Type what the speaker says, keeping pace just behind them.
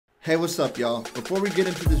Hey, what's up, y'all? Before we get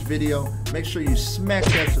into this video, make sure you smack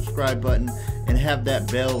that subscribe button and have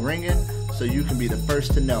that bell ringing so you can be the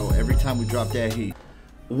first to know every time we drop that heat.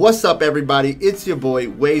 What's up, everybody? It's your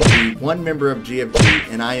boy Wade B, one member of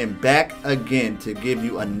GFG, and I am back again to give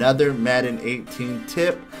you another Madden 18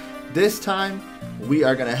 tip. This time, we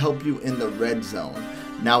are going to help you in the red zone.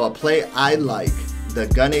 Now, a play I like, the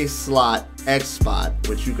gun A slot X spot,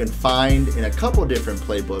 which you can find in a couple different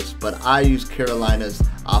playbooks, but I use Carolina's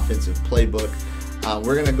offensive playbook.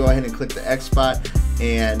 We're going to go ahead and click the X spot,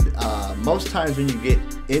 and most times when you get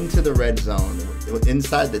into the red zone,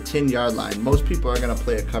 inside the 10-yard line, most people are going to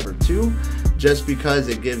play a cover 2 just because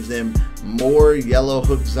it gives them more yellow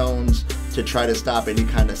hook zones to try to stop any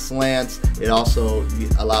kind of slants. It also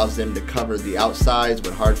allows them to cover the outsides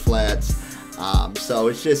with hard flats. So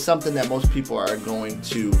it's just something that most people are going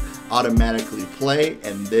to automatically play,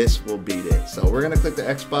 and this will beat it. So we're going to click the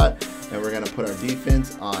X spot, and we're going to put our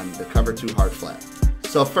defense on the cover 2 hard flat.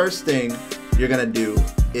 So first thing you're going to do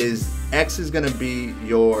is X is going to be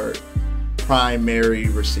your primary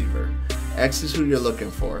receiver. X is who you're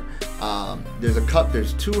looking for.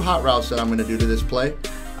 There's 2 hot routes that I'm going to do to this play.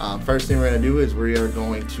 First thing we're going to do is we are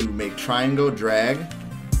going to make triangle drag,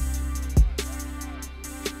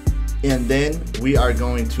 and then we are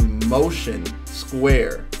going to motion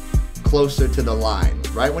square closer to the line.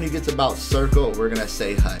 Right when he gets about circle, we're gonna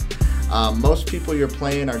say hut. Most people you're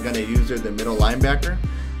playing are gonna use the middle linebacker.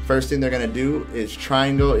 First thing they're gonna do is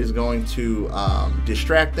triangle is going to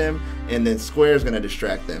distract them, and then square is gonna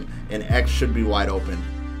distract them, and X should be wide open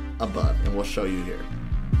above, and we'll show you here.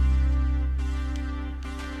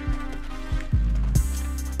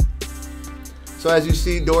 So as you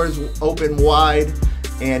see, doors open wide,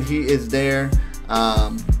 and he is there.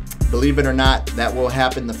 Believe it or not, that will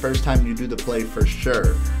happen the first time you do the play for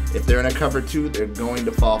sure. If they're in a cover 2, they're going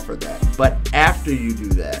to fall for that. But after you do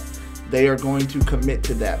that, they are going to commit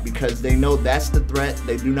to that because they know that's the threat.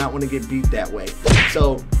 They do not want to get beat that way.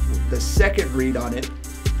 So the second read on it,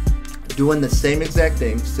 doing the same exact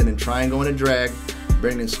thing, sending triangle and a drag,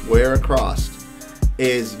 bringing square across,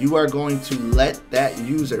 is you are going to let that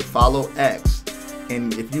user follow X.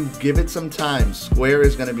 And if you give it some time, square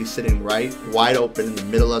is going to be sitting right wide open in the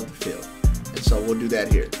middle of the field. And so we'll do that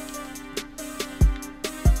here.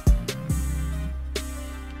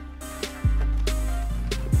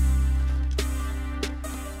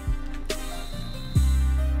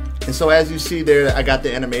 And so as you see there, I got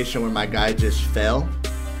the animation where my guy just fell.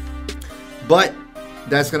 But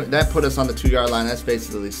that put us on the 2-yard line. That's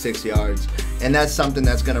basically 6 yards. And that's something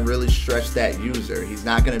that's going to really stretch that user. He's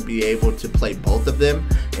not going to be able to play both of them,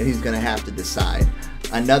 and he's going to have to decide.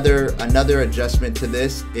 Another adjustment to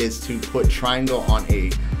this is to put triangle on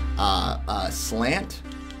a slant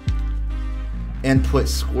and put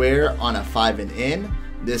square on a 5 and in.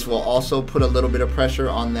 This will also put a little bit of pressure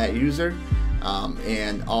on that user,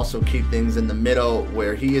 and also keep things in the middle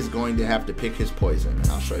where he is going to have to pick his poison. And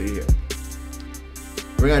I'll show you here.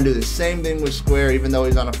 We're going to do the same thing with square. Even though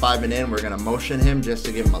he's on a 5 and in, we're going to motion him just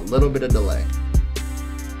to give him a little bit of delay.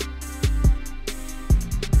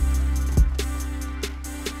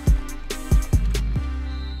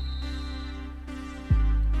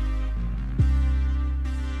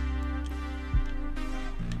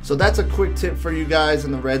 So that's a quick tip for you guys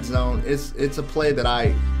in the red zone. It's a play that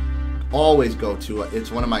I always go to.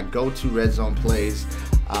 It's one of my go-to red zone plays.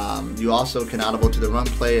 You also can audible to the run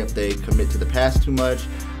play if they commit to the pass too much.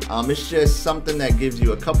 It's just something that gives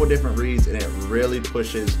you a couple different reads, and it really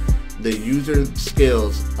pushes the user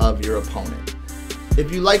skills of your opponent.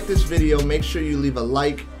 If you like this video, make sure you leave a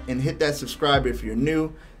like and hit that subscribe if you're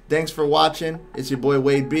new. Thanks for watching. It's your boy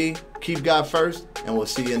Wade B. Keep God first, and we'll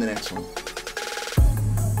see you in the next one.